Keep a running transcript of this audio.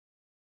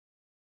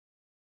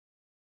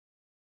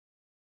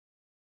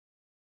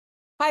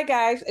Hi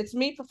guys, it's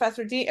me,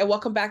 Professor D, and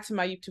welcome back to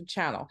my YouTube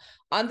channel.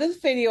 On this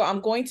video,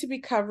 I'm going to be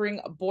covering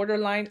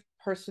borderline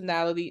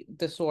personality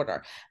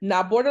disorder.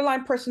 Now,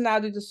 borderline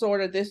personality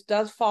disorder, this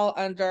does fall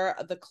under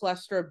the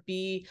cluster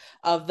B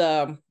of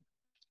the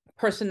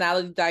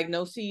personality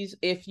diagnoses.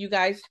 If you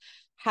guys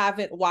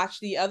haven't watched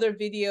the other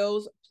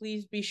videos,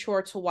 please be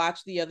sure to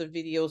watch the other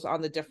videos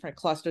on the different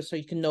clusters so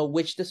you can know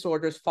which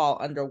disorders fall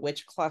under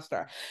which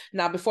cluster.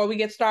 Now, before we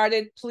get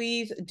started,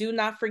 please do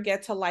not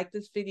forget to like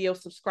this video,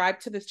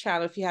 subscribe to this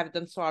channel if you haven't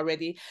done so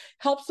already.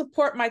 Help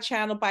support my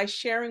channel by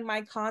sharing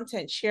my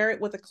content. Share it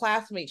with a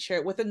classmate, share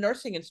it with a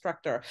nursing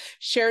instructor,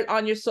 share it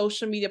on your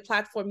social media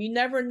platform. You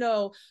never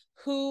know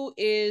who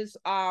is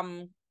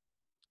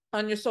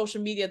on your social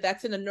media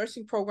that's in a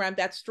nursing program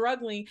that's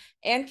struggling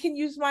and can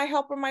use my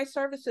help or my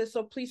services.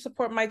 So please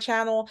support my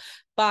channel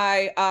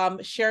by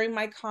sharing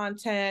my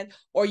content,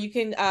 or you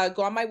can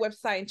go on my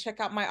website and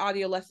check out my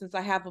audio lessons I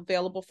have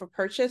available for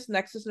purchase,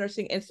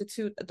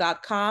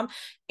 nexusnursinginstitute.com.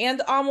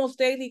 And almost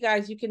daily,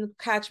 guys, you can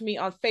catch me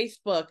on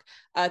Facebook,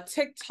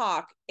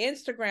 TikTok,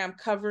 Instagram,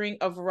 covering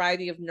a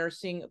variety of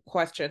nursing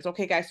questions.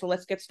 Okay, guys, so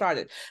let's get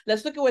started.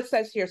 Let's look at what it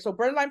says here. So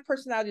borderline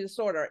personality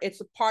disorder,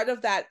 it's a part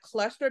of that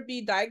cluster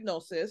B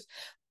diagnosis.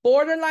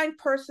 Borderline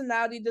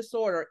personality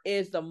disorder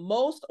is the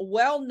most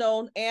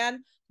well-known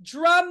and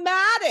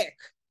dramatic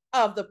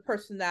of the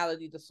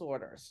personality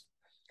disorders.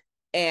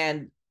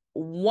 And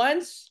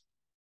once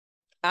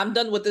I'm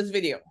done with this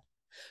video,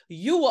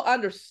 you will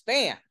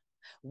understand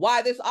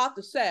why this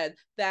author said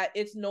that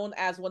it's known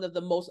as one of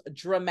the most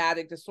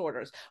dramatic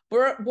disorders.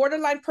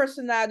 Borderline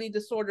personality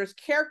disorders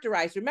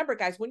characterized, remember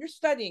guys, when you're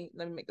studying,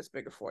 let me make this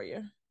bigger for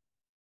you.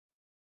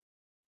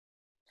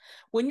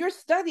 When you're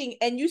studying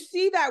and you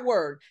see that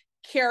word,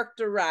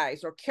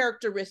 characterize or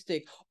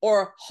characteristic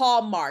or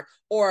hallmark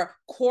or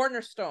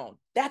cornerstone,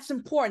 that's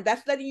important.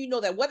 That's letting you know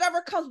that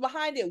whatever comes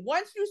behind it,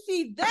 once you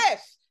see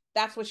this,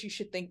 that's what you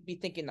should be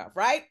thinking of,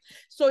 right?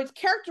 So it's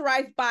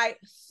characterized by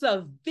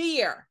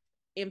severe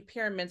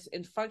impairments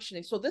in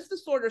functioning. So this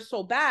disorder is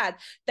so bad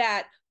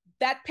that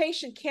that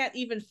patient can't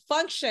even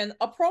function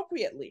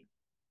appropriately.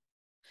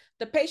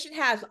 The patient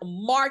has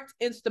marked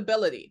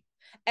instability,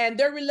 and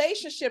their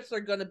relationships are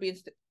going to be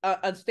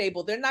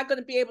unstable. They're not going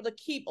to be able to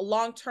keep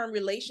long-term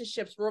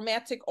relationships,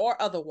 romantic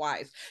or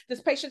otherwise. This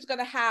patient's going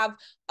to have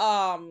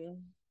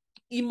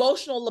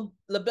emotional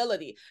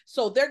lability.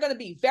 So they're going to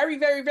be very,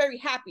 very, very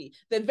happy,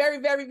 then very,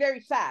 very, very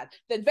sad,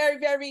 then very,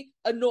 very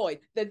annoyed,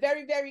 then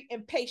very, very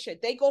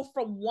impatient. They go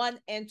from one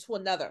end to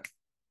another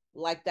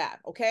like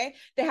that, okay?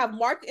 They have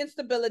marked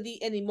instability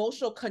in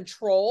emotional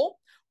control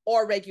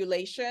or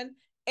regulation,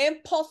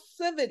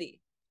 impulsivity.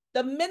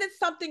 The minute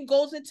something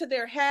goes into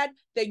their head,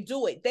 they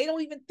do it. They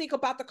don't even think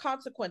about the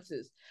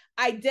consequences.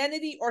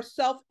 Identity or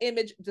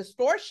self-image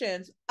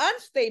distortions,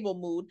 unstable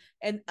mood,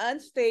 and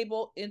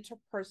unstable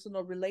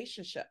interpersonal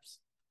relationships.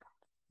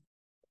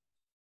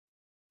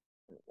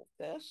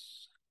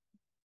 This.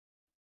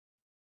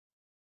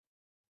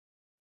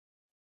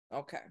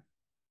 Okay.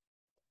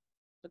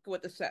 Look at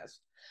what this says.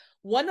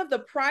 One of the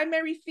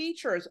primary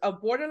features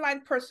of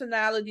borderline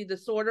personality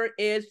disorder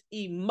is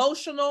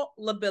emotional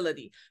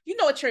lability. You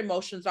know what your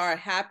emotions are: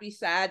 happy,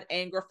 sad,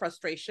 anger,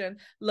 frustration.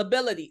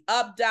 Lability,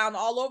 up, down,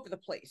 all over the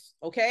place.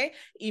 Okay?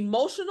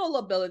 Emotional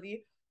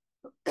lability,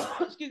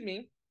 excuse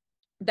me,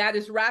 that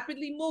is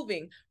rapidly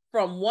moving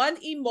from one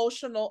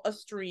emotional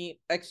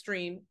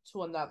extreme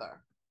to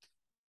another.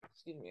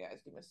 Excuse me,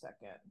 guys, give me a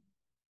second.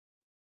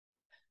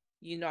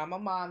 You know, I'm a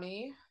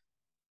mommy.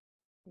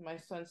 My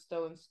son's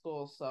still in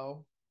school,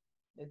 so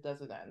it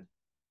doesn't end.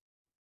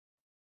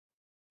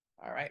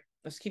 All right,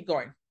 let's keep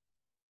going.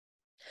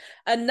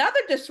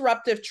 Another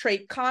disruptive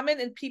trait common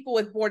in people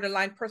with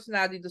borderline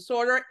personality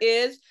disorder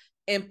is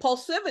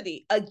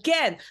impulsivity.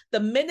 Again, the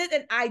minute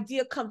an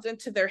idea comes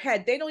into their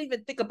head, they don't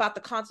even think about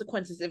the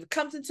consequences. If it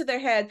comes into their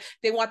head,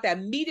 they want that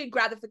immediate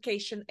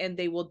gratification and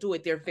they will do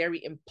it. They're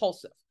very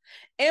impulsive.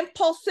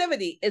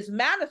 Impulsivity is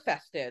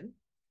manifested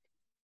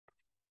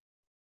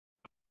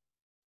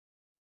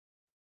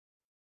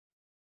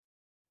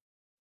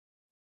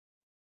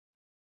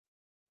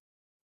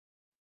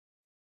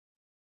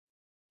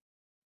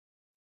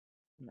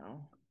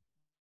no.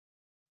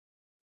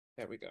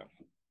 There we go.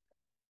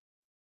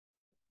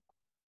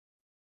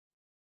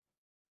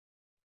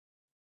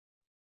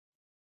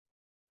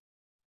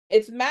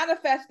 It's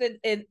manifested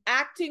in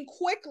acting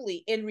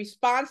quickly in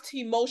response to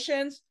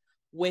emotions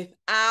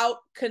without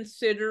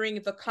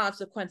considering the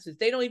consequences.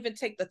 They don't even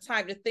take the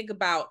time to think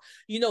about,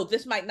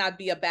 this might not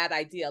be a bad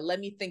idea. Let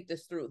me think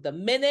this through. The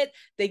minute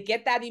they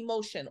get that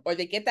emotion or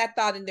they get that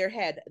thought in their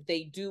head,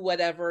 they do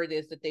whatever it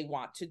is that they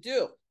want to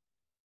do.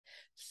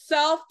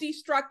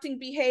 Self-destructing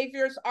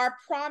behaviors are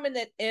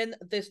prominent in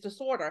this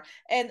disorder.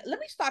 And let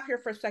me stop here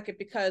for a second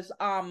because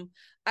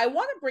I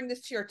want to bring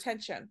this to your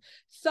attention.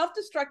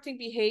 Self-destructing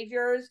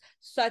behaviors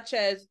such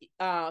as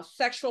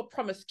sexual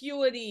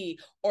promiscuity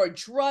or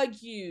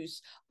drug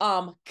use,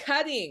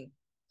 cutting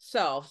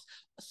self,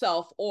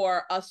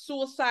 or a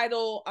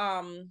suicidal,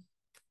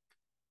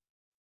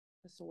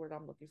 that's the word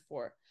I'm looking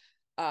for,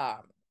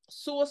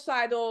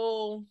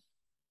 suicidal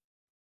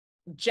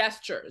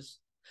gestures,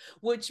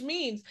 which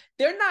means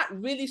they're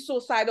not really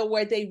suicidal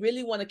where they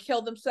really want to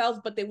kill themselves,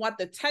 but they want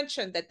the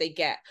attention that they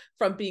get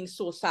from being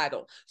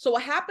suicidal. So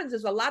what happens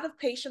is a lot of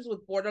patients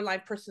with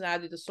borderline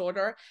personality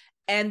disorder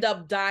end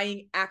up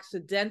dying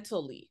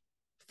accidentally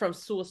from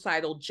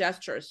suicidal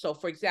gestures. So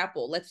for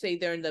example, let's say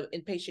they're in the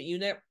inpatient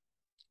unit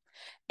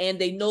and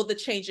they know the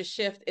change of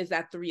shift is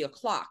at 3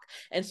 o'clock.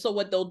 And so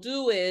what they'll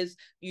do is,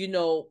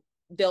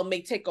 they'll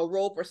take a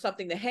rope or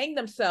something to hang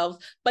themselves,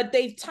 but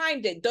they've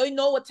timed it. They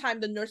know what time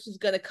the nurse is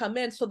going to come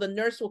in. So the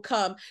nurse will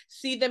come,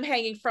 see them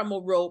hanging from a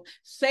rope,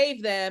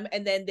 save them,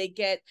 and then they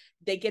get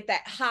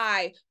that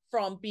high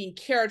from being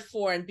cared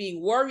for and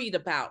being worried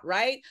about,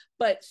 right?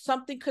 But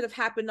something could have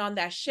happened on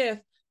that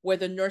shift where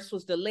the nurse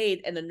was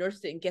delayed and the nurse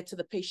didn't get to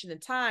the patient in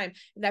time,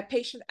 and that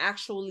patient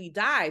actually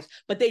dies.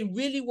 But they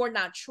really were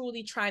not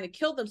truly trying to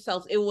kill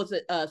themselves. It was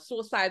a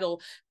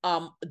suicidal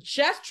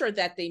gesture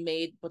that they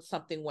made, but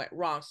something went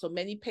wrong. So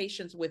many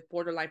patients with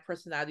borderline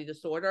personality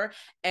disorder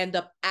end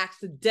up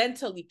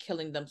accidentally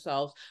killing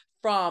themselves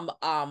from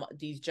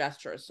these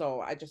gestures. So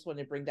I just want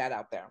to bring that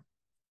out there.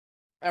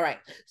 All right.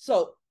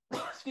 So,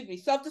 excuse me,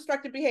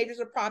 self-destructive behaviors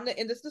are prominent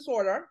in this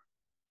disorder.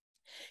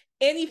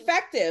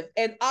 Ineffective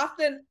and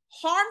often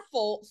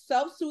harmful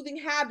self-soothing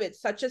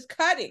habits such as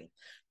cutting,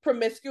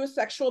 promiscuous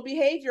sexual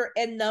behavior,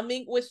 and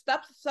numbing with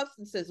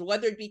substances,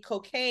 whether it be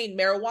cocaine,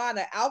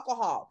 marijuana,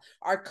 alcohol,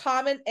 are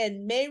common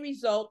and may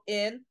result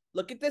in,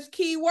 look at this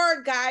key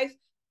word, guys,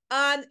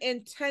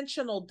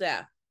 unintentional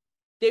death.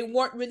 They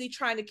weren't really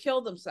trying to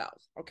kill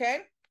themselves, okay?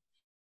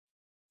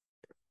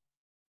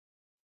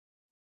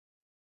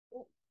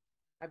 Oh,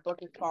 my book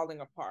is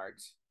falling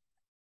apart.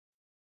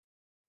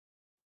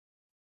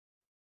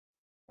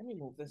 Let me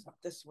move this up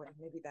this way.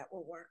 Maybe that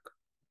will work.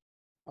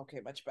 Okay,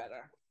 much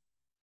better.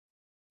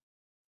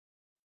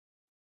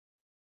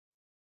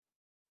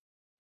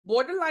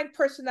 Borderline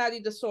personality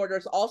disorder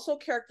is also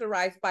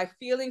characterized by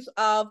feelings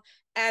of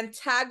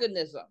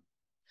antagonism.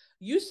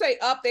 You say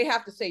up, they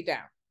have to say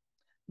down.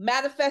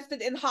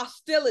 Manifested in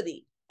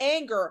hostility,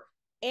 anger,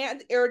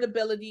 and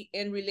irritability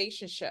in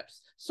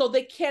relationships. So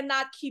they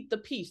cannot keep the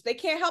peace. They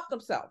can't help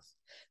themselves.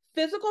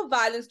 Physical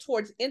violence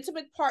towards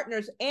intimate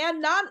partners and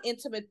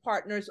non-intimate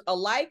partners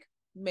alike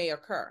may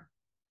occur.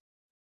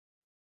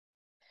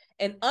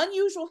 An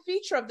unusual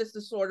feature of this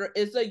disorder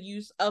is the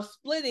use of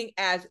splitting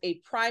as a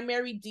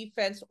primary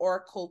defense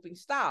or coping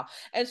style.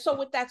 And so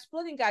with that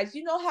splitting, guys,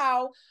 you know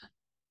how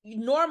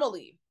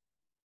normally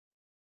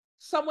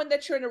someone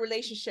that you're in a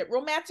relationship,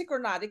 romantic or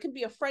not, it can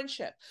be a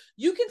friendship.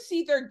 You can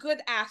see their good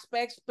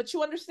aspects, but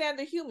you understand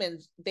they're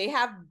humans. They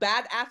have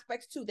bad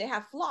aspects too. They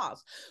have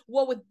flaws.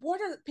 Well, with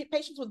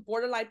patients with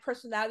borderline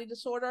personality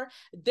disorder,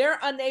 they're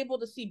unable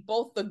to see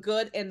both the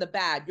good and the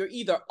bad. You're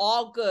either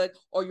all good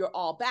or you're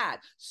all bad.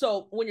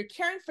 So when you're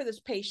caring for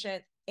this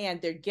patient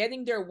and they're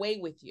getting their way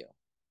with you,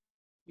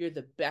 you're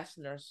the best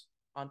nurse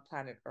on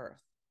planet Earth.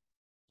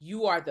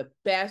 You are the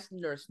best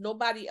nurse.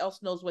 Nobody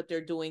else knows what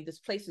they're doing. This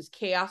place is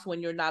chaos when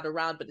you're not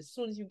around, but as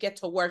soon as you get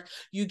to work,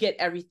 you get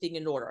everything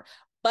in order.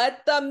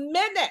 But the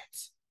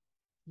minute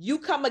you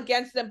come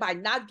against them by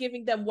not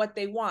giving them what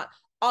they want,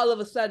 all of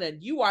a sudden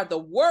you are the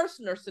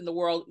worst nurse in the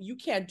world. You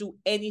can't do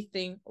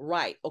anything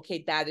right.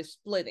 Okay, that is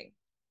splitting.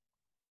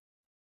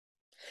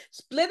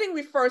 Splitting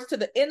refers to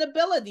the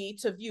inability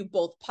to view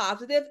both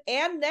positive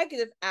and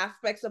negative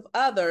aspects of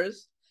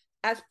others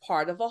as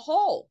part of a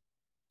whole.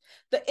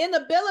 The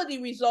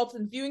inability results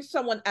in viewing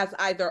someone as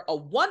either a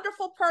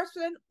wonderful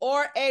person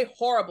or a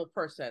horrible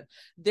person.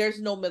 There's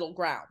no middle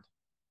ground.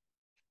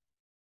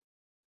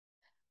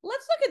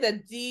 Let's look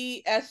at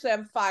the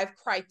DSM-5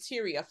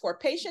 criteria for a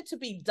patient to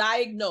be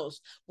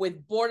diagnosed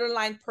with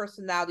borderline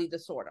personality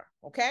disorder,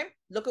 okay?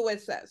 Look at what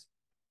it says.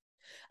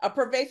 A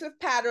pervasive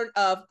pattern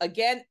of,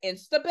 again,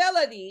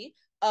 instability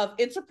of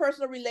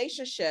interpersonal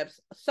relationships,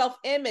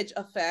 self-image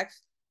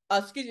affects,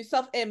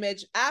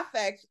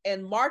 affects,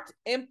 and marked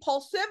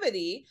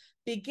impulsivity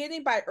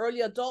beginning by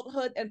early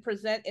adulthood and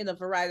present in a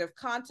variety of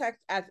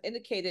contexts as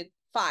indicated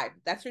 5.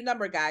 That's your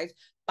number, guys,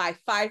 by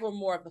 5 or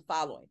more of the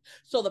following.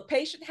 So the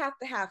patient has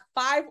to have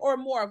 5 or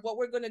more of what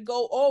we're going to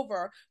go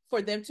over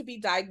for them to be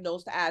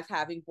diagnosed as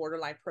having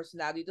borderline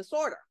personality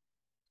disorder.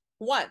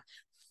 1,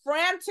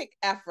 frantic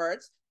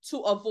efforts to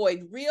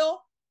avoid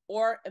real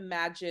or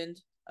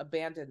imagined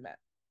abandonment.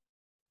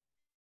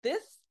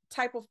 This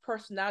type of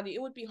personality,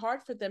 it would be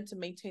hard for them to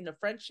maintain a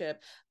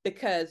friendship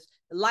because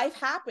life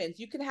happens.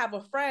 You can have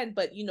a friend,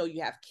 but you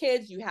have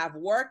kids, you have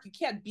work, you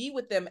can't be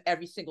with them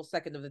every single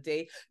second of the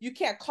day. You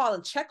can't call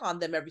and check on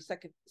them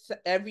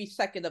every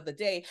second of the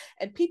day.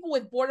 And people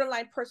with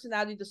borderline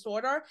personality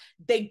disorder,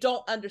 they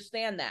don't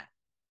understand that.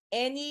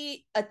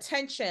 Any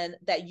attention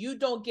that you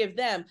don't give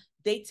them,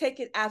 they take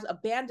it as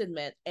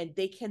abandonment and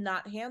they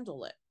cannot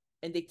handle it.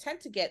 And they tend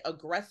to get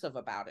aggressive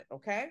about it,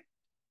 okay?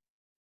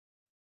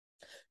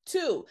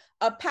 2,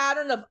 a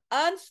pattern of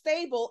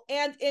unstable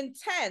and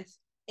intense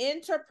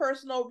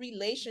interpersonal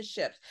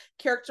relationships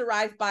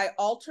characterized by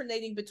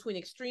alternating between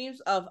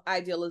extremes of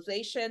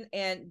idealization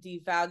and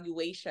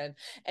devaluation.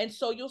 And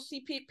so you'll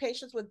see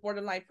patients with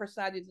borderline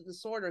personality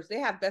disorders, they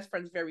have best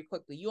friends very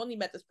quickly. You only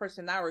met this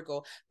person an hour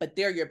ago, but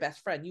they're your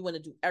best friend. You want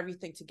to do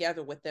everything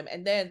together with them.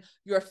 And then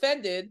you're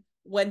offended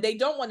when they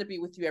don't want to be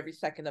with you every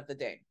second of the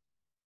day.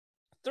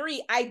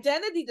 3,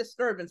 identity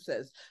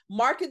disturbances,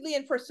 markedly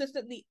and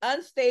persistently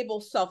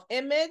unstable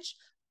self-image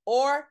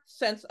or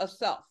sense of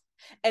self.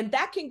 And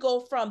that can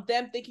go from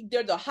them thinking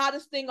they're the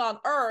hottest thing on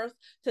earth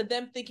to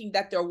them thinking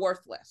that they're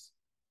worthless.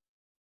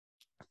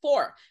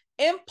 4,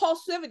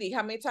 impulsivity.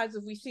 How many times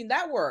have we seen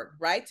that word,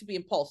 right? To be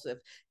impulsive.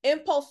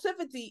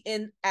 Impulsivity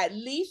in at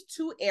least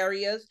 2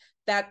 areas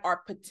that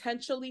are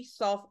potentially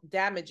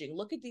self-damaging.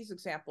 Look at these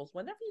examples.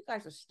 Whenever you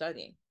guys are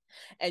studying,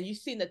 and you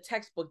see in the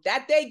textbook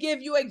that they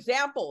give you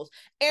examples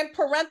and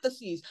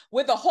parentheses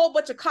with a whole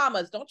bunch of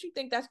commas, don't you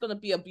think that's going to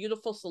be a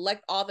beautiful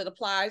select all that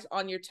applies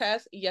on your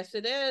test? Yes,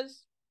 it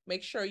is.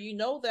 Make sure you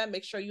know them.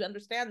 Make sure you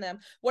understand them.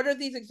 What are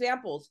these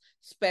examples?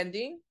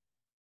 Spending.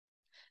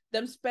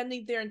 Them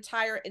spending their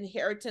entire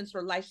inheritance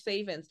or life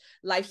savings,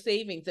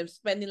 them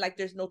spending like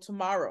there's no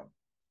tomorrow.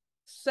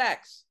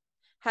 Sex.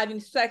 Having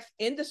sex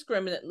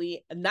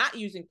indiscriminately, not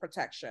using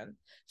protection.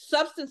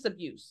 Substance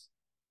abuse.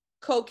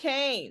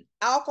 Cocaine,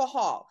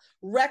 alcohol,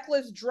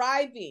 reckless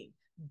driving,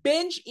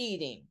 binge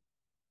eating.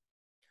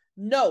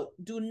 Note,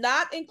 do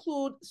not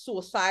include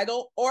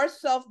suicidal or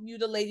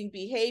self-mutilating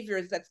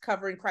behaviors that's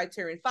covered in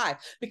criterion 5,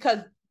 because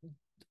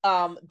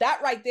that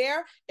right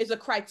there is a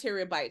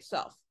criteria by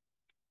itself.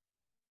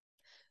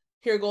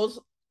 Here goes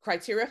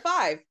criteria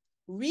 5,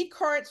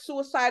 recurrent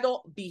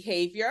suicidal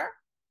behavior,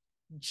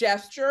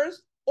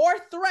 gestures, or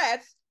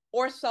threats,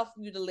 or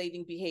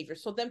self-mutilating behavior.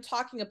 So them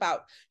talking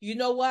about, you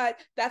know what,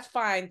 that's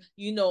fine,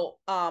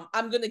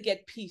 I'm gonna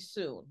get peace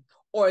soon,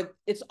 or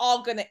it's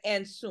all gonna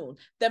end soon.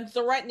 Them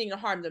threatening to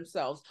harm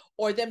themselves,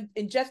 or them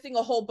ingesting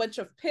a whole bunch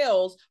of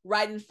pills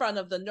right in front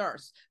of the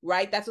nurse,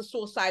 right? That's a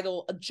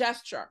suicidal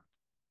gesture.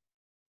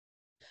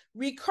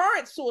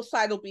 Recurrent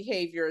suicidal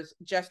behaviors,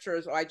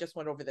 gestures, I just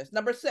went over this.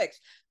 Number 6,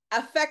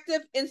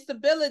 affective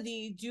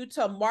instability due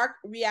to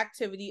marked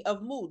reactivity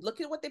of mood.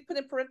 Look at what they put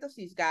in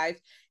parentheses, guys.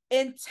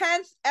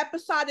 Intense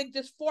episodic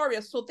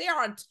dysphoria. So they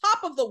are on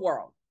top of the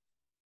world.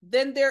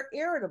 Then they're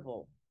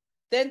irritable.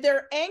 Then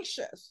they're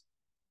anxious.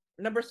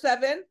 Number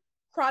 7,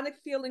 chronic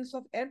feelings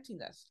of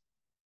emptiness.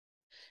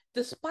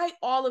 Despite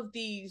all of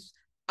these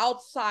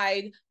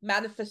outside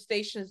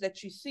manifestations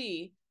that you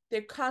see,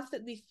 they're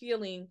constantly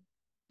feeling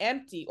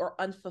empty or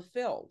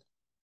unfulfilled.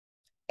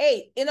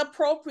 8,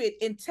 inappropriate,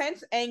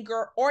 intense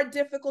anger or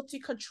difficulty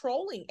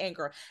controlling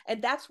anger.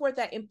 And that's where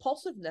that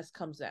impulsiveness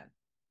comes in.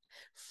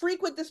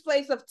 Frequent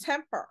displays of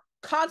temper,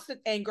 constant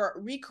anger,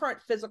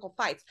 recurrent physical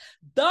fights.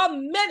 The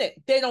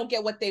minute they don't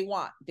get what they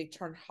want, they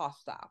turn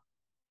hostile.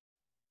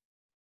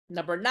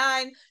 Number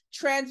 9,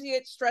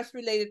 transient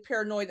stress-related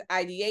paranoid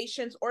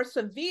ideations or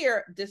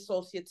severe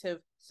dissociative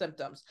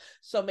symptoms.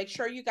 So make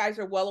sure you guys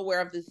are well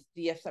aware of this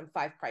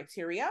DSM-5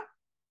 criteria.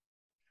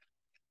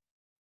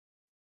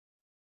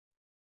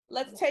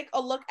 Let's take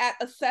a look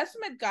at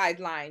assessment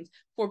guidelines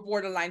for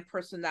borderline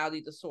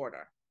personality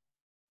disorder.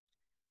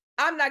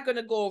 I'm not going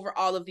to go over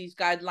all of these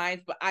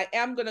guidelines, but I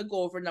am going to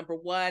go over number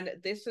 1.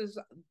 This is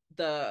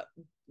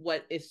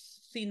what is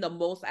seen the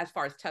most as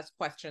far as test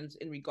questions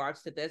in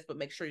regards to this, but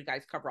make sure you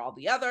guys cover all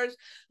the others.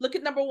 Look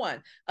at number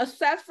 1.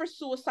 Assess for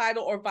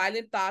suicidal or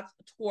violent thoughts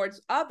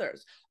towards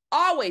others.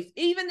 Always,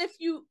 even if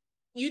you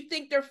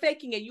think they're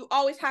faking it, you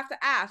always have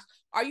to ask,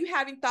 are you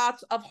having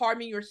thoughts of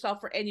harming yourself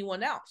or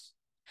anyone else?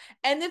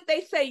 And if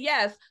they say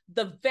yes,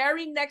 the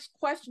very next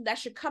question that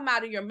should come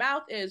out of your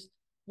mouth is,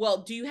 well,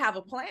 do you have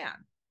a plan?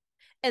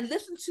 And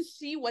listen to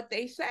see what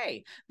they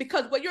say.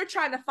 Because what you're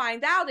trying to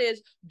find out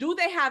is, do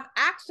they have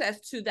access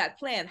to that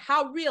plan?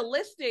 How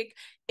realistic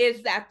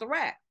is that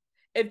threat?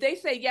 If they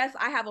say, yes,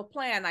 I have a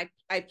plan,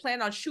 I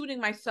plan on shooting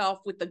myself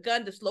with the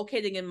gun that's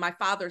located in my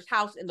father's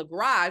house in the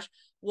garage,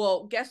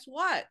 well, guess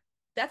what?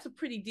 That's a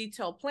pretty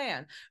detailed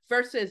plan.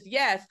 Versus,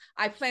 yes,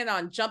 I plan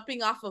on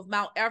jumping off of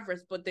Mount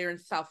Everest, but they're in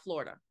South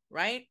Florida,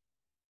 right?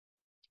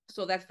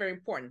 So that's very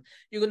important.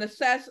 You're going to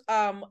assess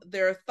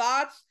their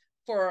thoughts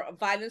for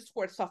violence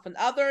towards self and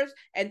others.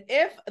 And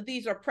if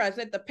these are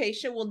present, the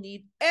patient will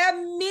need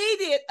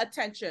immediate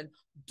attention.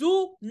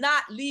 Do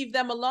not leave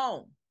them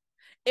alone.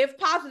 If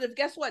positive,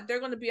 guess what? They're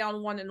going to be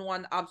on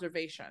one-on-one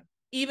observation.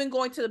 Even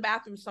going to the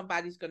bathroom,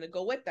 somebody's going to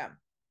go with them.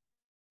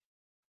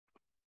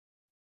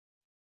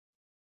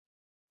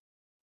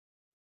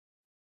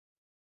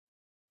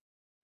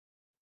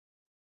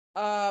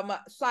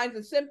 Signs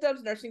and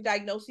symptoms, nursing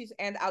diagnoses,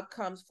 and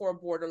outcomes for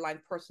borderline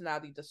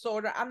personality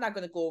disorder. I'm not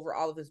going to go over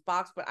all of this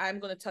box, but I'm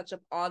going to touch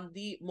up on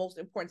the most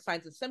important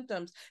signs and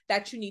symptoms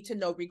that you need to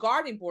know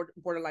regarding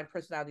borderline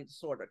personality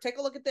disorder. Take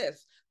a look at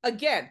this.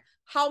 Again,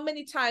 how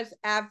many times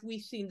have we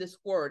seen this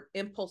word,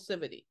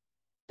 impulsivity?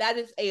 That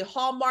is a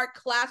hallmark,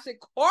 classic,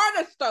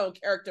 cornerstone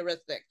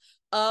characteristic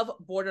of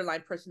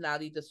borderline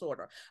personality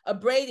disorder.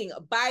 Abrading,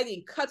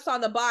 biting, cuts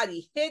on the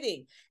body,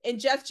 hitting,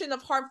 ingestion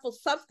of harmful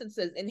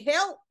substances,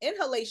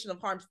 inhalation of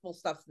harmful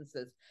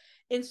substances,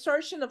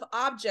 insertion of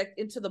object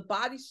into the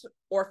body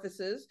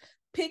orifices,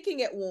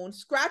 picking at wounds,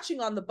 scratching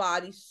on the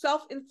body,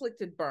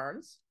 self-inflicted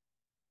burns.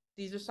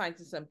 These are signs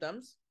and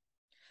symptoms.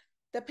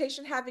 The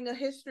patient having a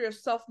history of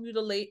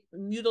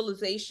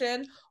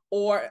self-mutilation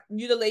or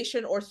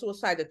mutilation or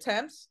suicide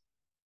attempts.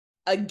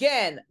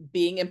 Again,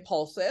 being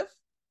impulsive.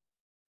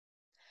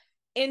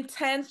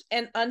 Intense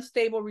and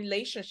unstable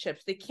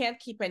relationships. They can't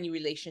keep any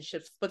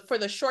relationships, but for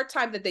the short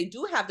time that they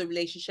do have the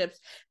relationships,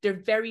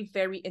 they're very,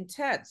 very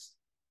intense.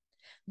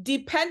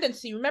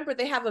 Dependency. Remember,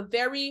 they have a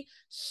very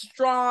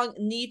strong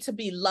need to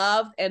be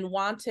loved and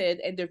wanted,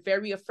 and they're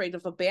very afraid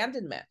of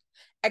abandonment.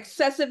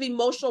 Excessive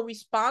emotional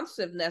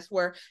responsiveness,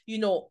 where, you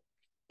know,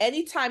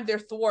 anytime they're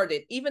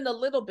thwarted, even a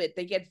little bit,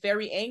 they get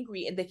very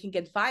angry and they can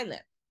get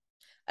violent.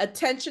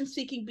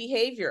 Attention-seeking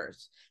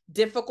behaviors,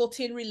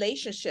 difficulty in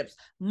relationships,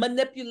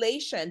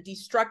 manipulation,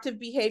 destructive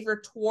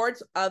behavior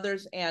towards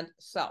others and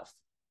self.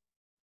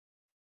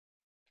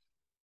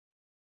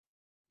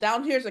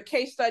 Down here's a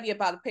case study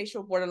about a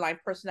patient with borderline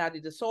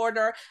personality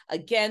disorder.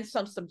 Again,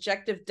 some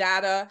subjective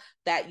data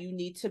that you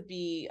need to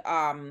be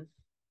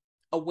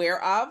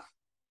aware of.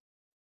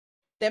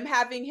 Them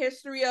having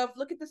history of,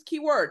 look at this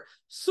keyword,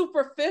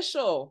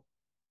 superficial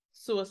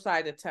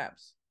suicide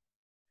attempts.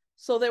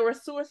 So there were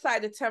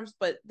suicide attempts,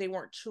 but they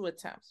weren't true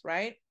attempts,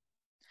 right?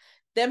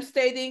 Them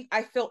stating,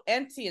 I feel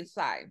empty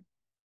inside.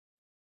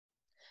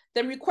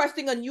 Them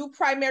requesting a new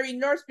primary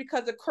nurse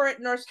because the current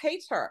nurse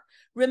hates her.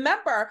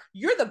 Remember,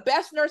 you're the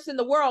best nurse in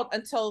the world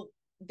until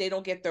they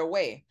don't get their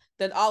way.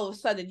 Then all of a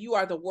sudden, you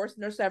are the worst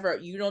nurse ever.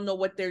 You don't know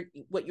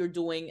what you're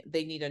doing.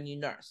 They need a new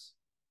nurse.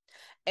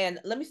 And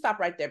let me stop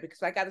right there,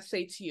 because I got to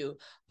say to you,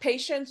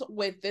 patients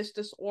with this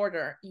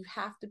disorder, you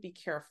have to be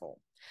careful,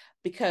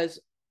 because,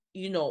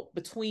 you know,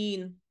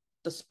 between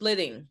the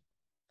splitting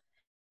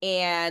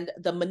and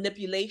the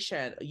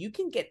manipulation, you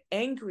can get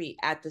angry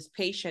at this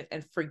patient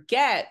and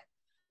forget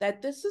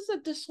that this is a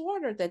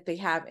disorder that they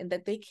have and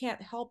that they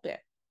can't help it.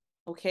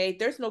 Okay,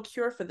 there's no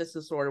cure for this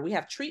disorder. We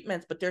have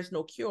treatments, but there's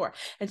no cure.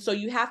 And so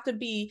you have to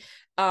be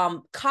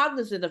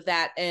cognizant of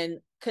that and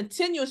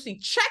continuously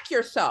check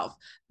yourself,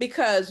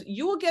 because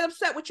you will get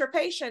upset with your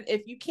patient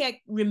if you can't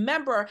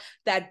remember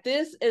that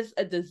this is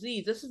a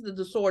disease. This is the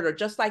disorder,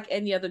 just like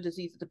any other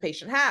disease that the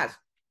patient has.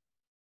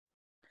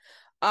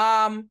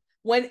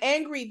 When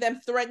angry, them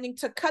threatening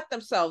to cut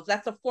themselves.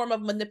 That's a form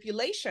of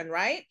manipulation,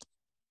 right?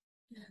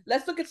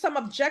 Let's look at some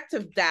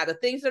objective data,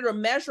 things that are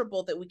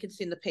measurable that we can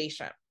see in the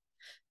patient.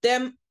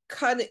 Them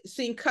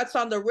seeing cuts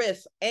on the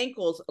wrists,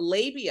 ankles,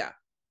 labia.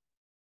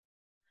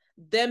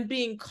 Them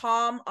being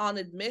calm on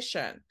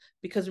admission,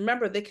 because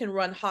remember, they can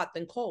run hot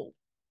and cold.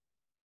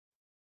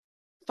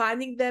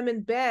 Finding them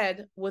in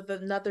bed with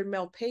another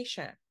male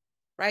patient,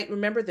 right?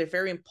 Remember, they're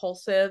very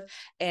impulsive,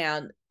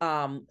 and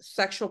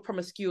sexual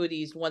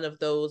promiscuity is one of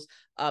those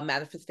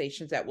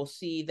manifestations that we'll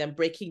see. Them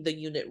breaking the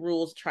unit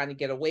rules, trying to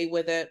get away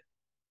with it.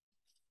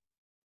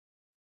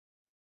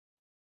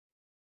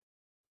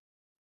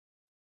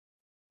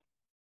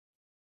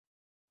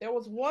 There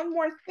was one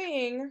more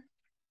thing.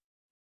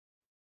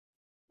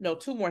 No,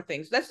 two more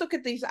things. Let's look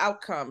at these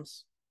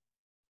outcomes.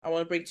 I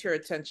want to bring to your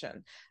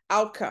attention.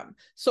 Outcome.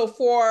 So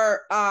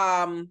for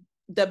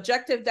the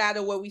objective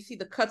data, where we see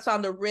the cuts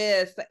on the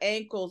wrist, the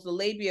ankles, the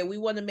labia, we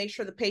want to make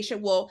sure the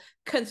patient will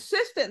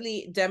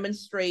consistently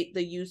demonstrate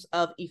the use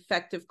of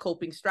effective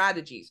coping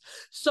strategies.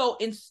 So,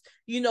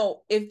 you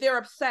know, if they're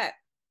upset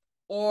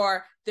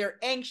or they're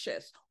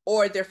anxious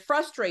or they're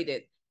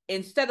frustrated,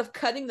 instead of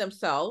cutting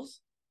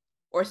themselves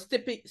or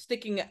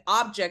sticking an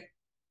object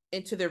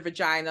into their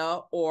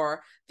vagina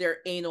or their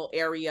anal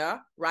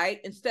area,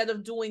 right? Instead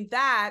of doing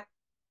that,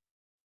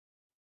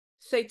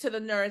 say to the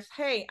nurse,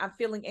 hey, I'm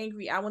feeling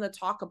angry. I want to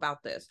talk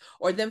about this.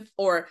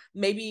 Or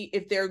maybe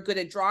if they're good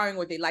at drawing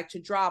or they like to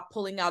draw,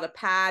 pulling out a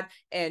pad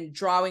and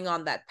drawing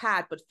on that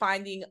pad, but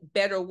finding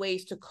better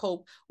ways to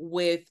cope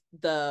with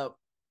the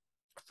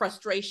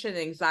frustration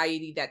and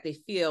anxiety that they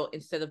feel,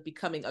 instead of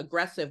becoming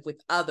aggressive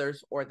with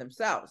others or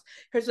themselves.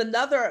 Here's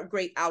another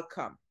great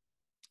outcome.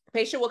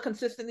 Patient will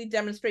consistently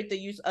demonstrate the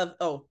use of,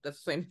 oh,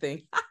 that's the same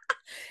thing.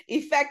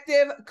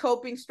 Effective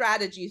coping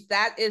strategies.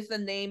 That is the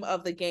name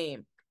of the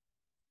game.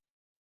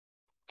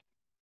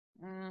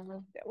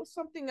 There was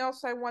something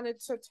else I wanted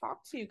to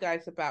talk to you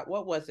guys about.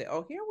 What was it?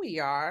 Oh, here we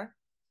are.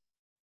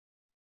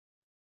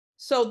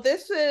 So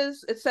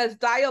it says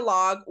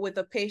dialogue with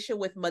a patient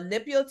with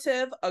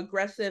manipulative,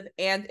 aggressive,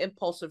 and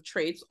impulsive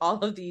traits. All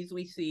of these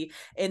we see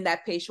in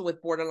that patient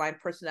with borderline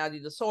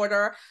personality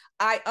disorder.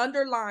 I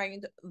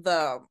underlined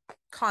the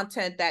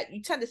content that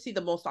you tend to see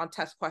the most on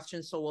test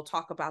questions, so we'll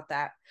talk about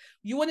that.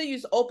 You want to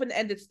use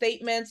open-ended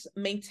statements,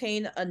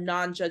 maintain a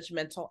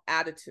non-judgmental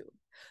attitude.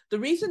 The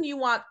reason you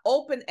want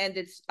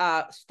open-ended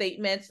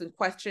statements and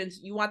questions,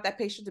 you want that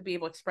patient to be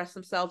able to express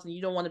themselves, and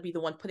you don't want to be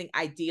the one putting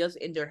ideas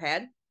in their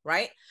head,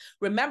 right?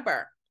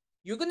 Remember,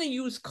 you're going to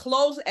use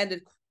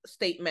closed-ended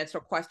statements or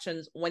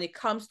questions when it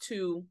comes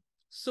to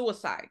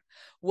suicide,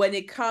 when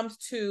it comes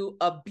to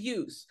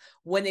abuse,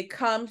 when it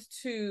comes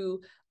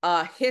to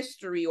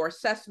history or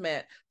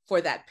assessment for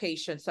that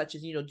patient, such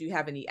as, do you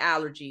have any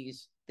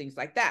allergies, things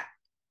like that.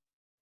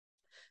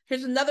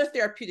 Here's another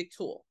therapeutic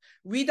tool.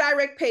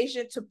 Redirect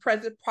patient to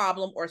present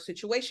problem or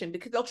situation,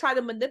 because they'll try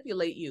to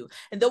manipulate you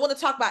and they'll want to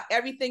talk about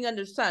everything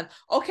under the sun.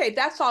 Okay,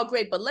 that's all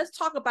great, but let's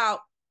talk about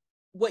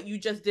what you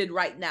just did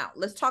right now.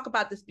 Let's talk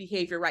about this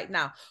behavior right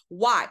now.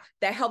 Why?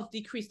 That helps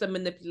decrease the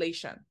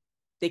manipulation.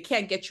 They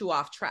can't get you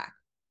off track.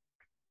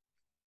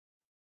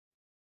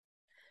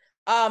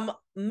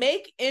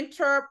 Make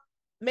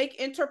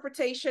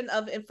interpretation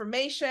of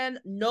information,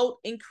 note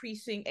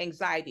increasing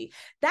anxiety.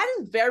 That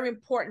is very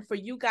important for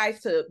you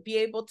guys to be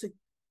able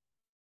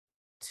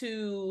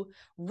to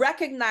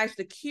recognize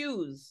the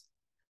cues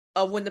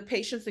of when the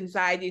patient's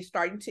anxiety is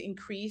starting to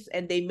increase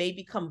and they may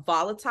become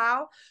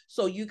volatile,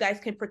 so you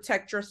guys can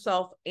protect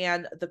yourself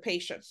and the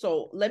patient.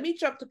 So let me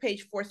jump to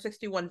page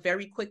 461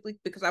 very quickly,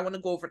 because I want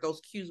to go over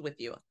those cues with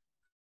you.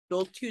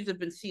 Those cues have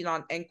been seen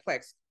on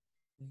NCLEX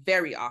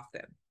very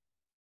often.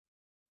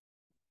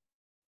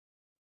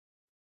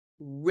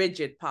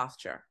 Rigid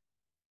posture.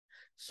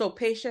 So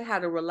patient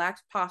had a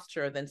relaxed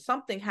posture, then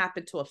something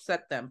happened to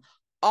upset them.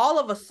 All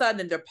of a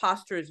sudden, their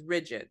posture is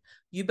rigid.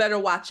 You better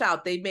watch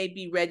out. They may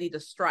be ready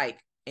to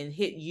strike and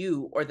hit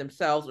you or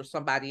themselves or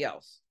somebody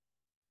else.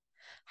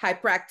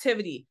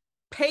 Hyperactivity.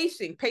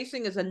 Pacing.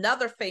 Pacing is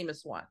another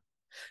famous one.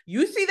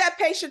 You see that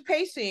patient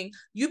pacing,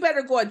 you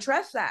better go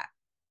address that.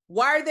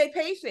 Why are they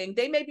pacing?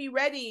 They may be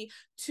ready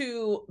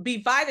to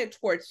be violent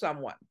towards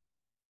someone.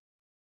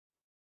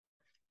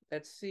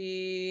 Let's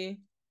see.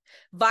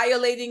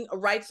 Violating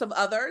rights of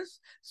others,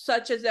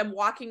 such as them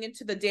walking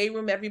into the day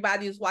room,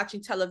 everybody is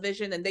watching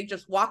television, and they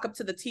just walk up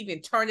to the TV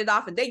and turn it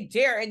off, and they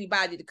dare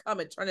anybody to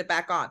come and turn it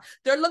back on.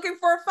 They're looking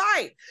for a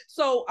fight.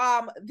 So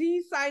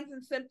these signs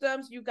and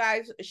symptoms, you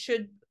guys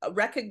should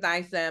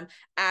recognize them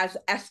as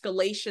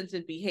escalations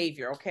in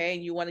behavior, okay?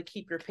 And you want to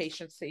keep your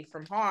patient safe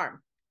from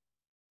harm.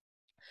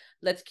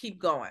 Let's keep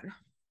going.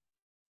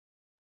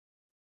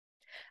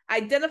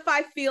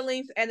 Identify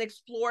feelings and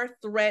explore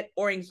threat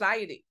or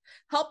anxiety.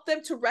 Help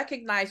them to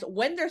recognize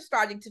when they're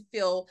starting to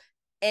feel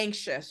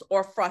anxious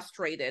or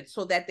frustrated,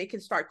 so that they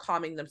can start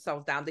calming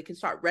themselves down. They can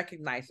start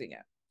recognizing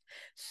it.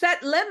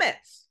 Set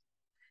limits.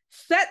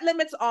 Set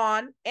limits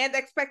on and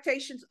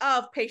expectations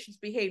of patient's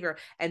behavior.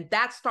 And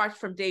that starts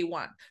from day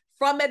one.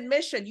 From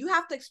admission, you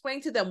have to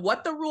explain to them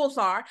what the rules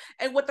are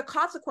and what the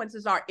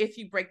consequences are if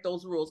you break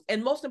those rules.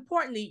 And most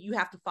importantly, you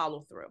have to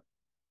follow through.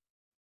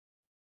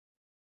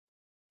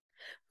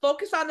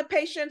 Focus on the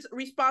patient's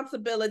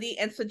responsibility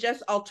and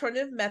suggest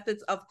alternative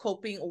methods of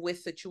coping with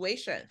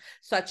situation,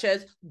 such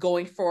as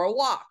going for a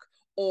walk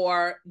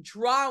or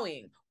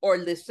drawing or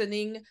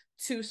listening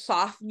to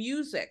soft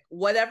music.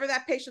 Whatever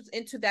that patient's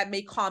into that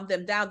may calm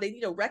them down, they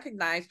need to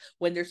recognize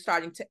when they're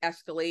starting to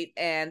escalate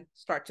and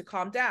start to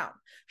calm down.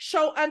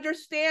 Show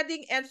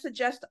understanding and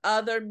suggest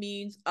other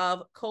means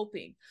of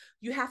coping.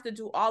 You have to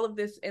do all of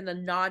this in a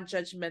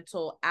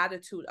non-judgmental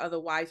attitude.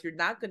 Otherwise, you're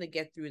not going to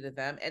get through to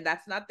them, and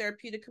that's not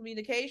therapeutic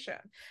communication.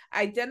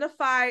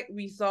 Identify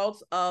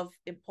results of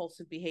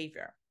impulsive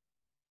behavior.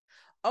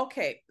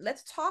 Okay,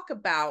 let's talk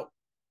about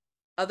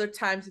other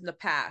times in the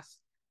past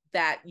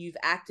that you've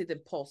acted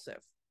impulsive.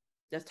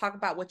 Let's talk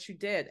about what you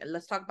did, and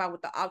let's talk about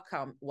what the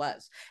outcome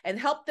was, and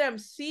help them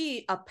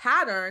see a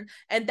pattern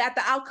and that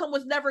the outcome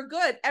was never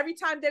good. Every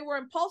time they were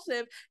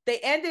impulsive, they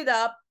ended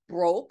up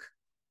broke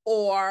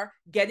or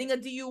getting a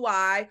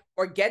DUI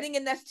or getting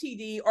an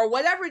STD or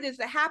whatever it is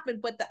that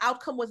happened, but the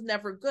outcome was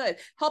never good.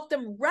 Help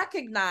them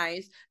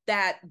recognize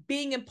that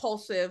being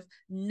impulsive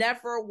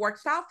never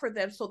works out for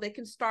them, so they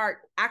can start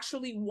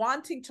actually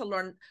wanting to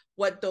learn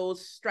what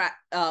those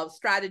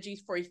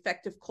strategies for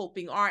effective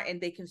coping are, and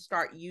they can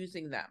start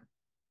using them.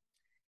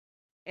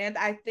 And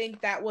I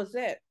think that was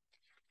it.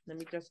 Let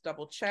me just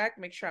double check,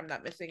 make sure I'm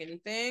not missing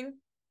anything.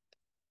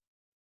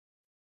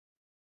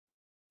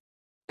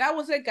 That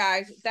was it,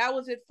 guys. That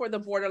was it for the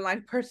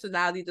borderline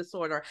personality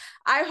disorder.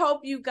 I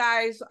hope you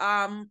guys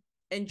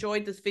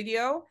enjoyed this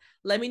video.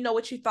 Let me know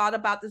what you thought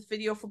about this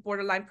video for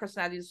borderline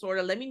personality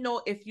disorder. Let me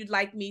know if you'd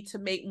like me to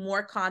make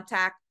more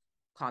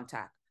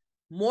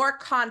more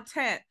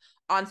content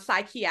on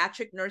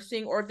psychiatric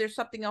nursing, or if there's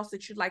something else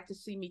that you'd like to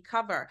see me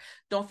cover.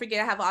 Don't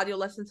forget, I have audio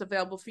lessons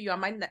available for you on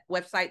my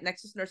website,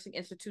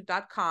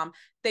 nexusnursinginstitute.com.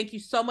 Thank you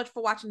so much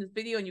for watching this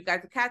video, and you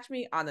guys will catch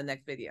me on the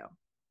next video.